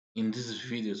In this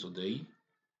video today,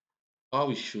 I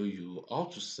will show you how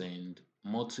to send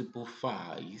multiple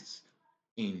files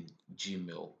in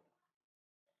Gmail.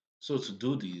 So to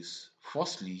do this,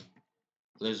 firstly,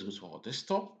 let's go to our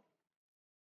desktop.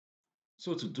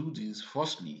 So to do this,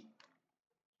 firstly,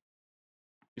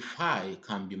 the file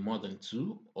can be more than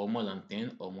 2 or more than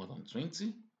 10 or more than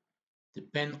 20,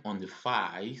 depend on the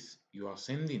files you are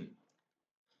sending.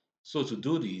 So to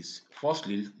do this,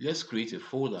 firstly, let's create a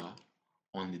folder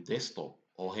on the desktop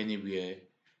or anywhere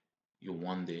you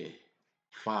want the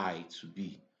file to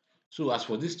be. So as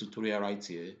for this tutorial right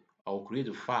here, I'll create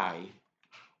a file,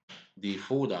 the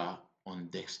folder on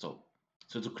desktop.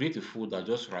 So to create a folder,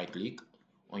 just right click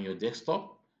on your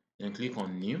desktop, then click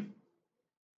on new.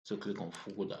 So click on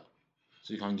folder.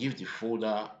 So you can give the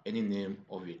folder any name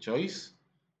of your choice.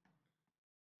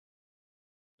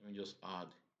 Let me just add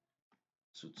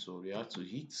tutorial to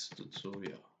hit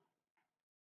tutorial.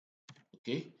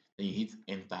 Okay, then you hit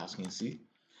enter. As you can see,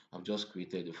 I've just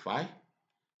created a file.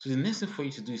 So the next thing for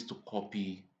you to do is to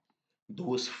copy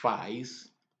those files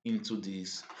into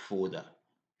this folder.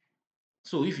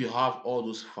 So if you have all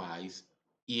those files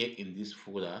here in this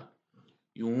folder,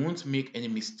 you won't make any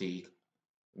mistake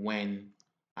when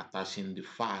attaching the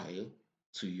file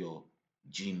to your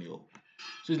Gmail.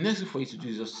 So the next thing for you to do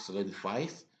is just to select the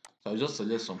files. So I'll just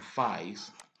select some files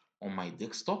on my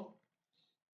desktop.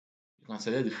 You can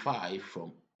select the file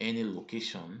from any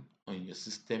location on your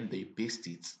system, then you paste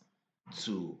it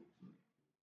to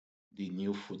the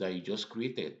new folder you just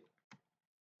created.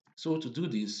 So to do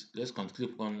this, let's click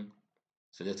on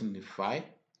selecting the file. You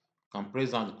can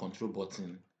press down the control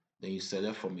button, then you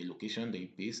select from a location, then you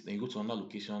paste, then you go to another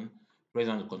location, press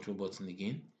down the control button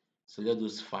again, select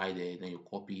those files there, then you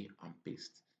copy and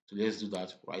paste. So let's do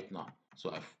that right now.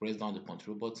 So I've pressed down the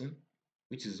control button,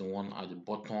 which is the one at the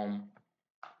bottom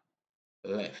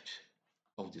left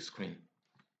of the screen,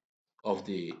 of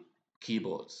the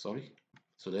keyboard, sorry.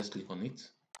 So let's click on it.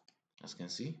 As you can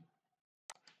see,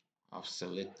 I've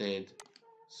selected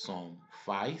some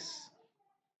files.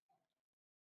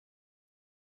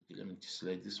 Okay, let me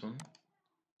select this one.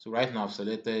 So right now I've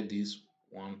selected this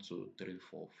 1, 2, 3,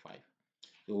 4, 5.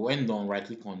 So when done, right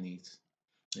click on it,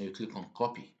 then you click on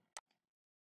copy.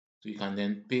 So you can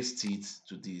then paste it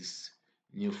to this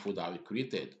new folder we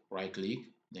created. Right click,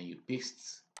 then you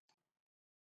paste.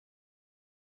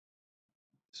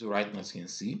 So right now, as you can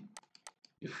see,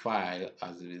 the file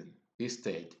has been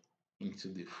pasted into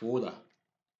the folder.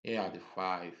 Here are the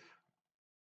 5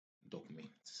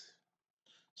 documents.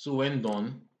 So when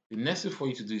done, the next thing for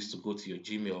you to do is to go to your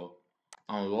Gmail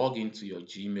and log into your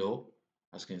Gmail.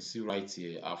 As you can see right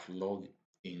here, I've logged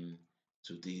in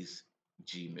to this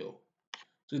Gmail.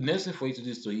 So the next thing for you to do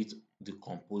is to hit the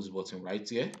compose button right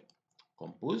here,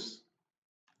 compose.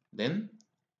 Then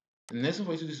the next thing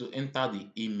for you to do is to enter the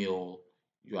email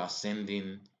you are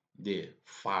sending the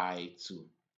file to.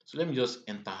 So let me just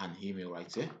enter an email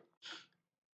right here.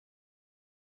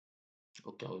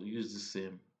 Okay, I'll use the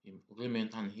same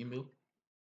implement an email.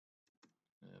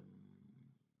 Um,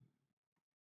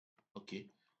 okay,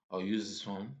 I'll use this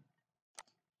one.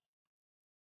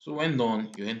 So when done,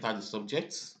 you enter the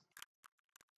subject.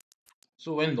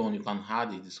 So when done, you can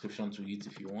add a description to it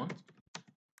if you want.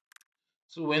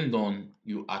 So when done,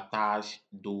 you attach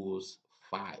those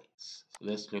files. So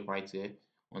let's click right here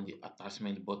on the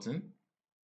attachment button.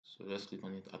 So let's click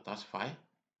on it, attach file.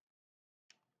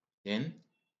 Then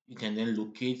you can then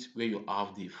locate where you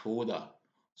have the folder.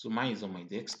 So mine is on my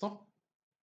desktop.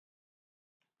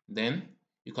 Then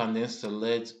you can then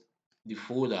select the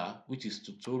folder, which is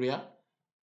tutorial.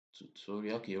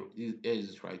 Tutorial, okay, this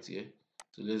is right here.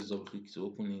 So let's double click to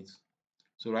open it.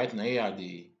 So right now here are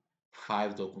the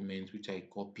 5 documents which I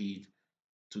copied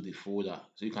to the folder.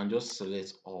 So you can just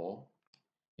select all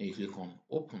and you click on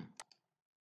open.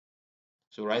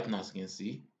 So right now, as you can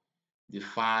see, the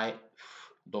 5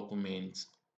 documents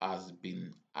has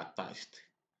been attached.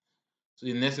 So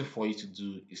the next thing for you to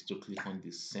do is to click on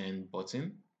the send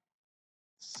button,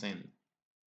 send,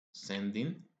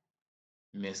 sending,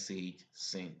 message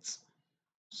sent.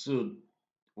 So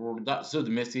the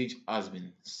message has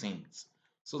been sent.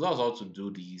 So that's how to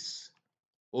do this.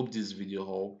 Hope this video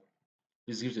helped.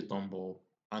 Please give it a thumb up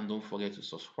and don't forget to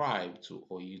subscribe to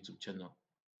our YouTube channel.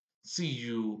 See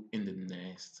you in the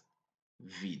next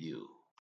video.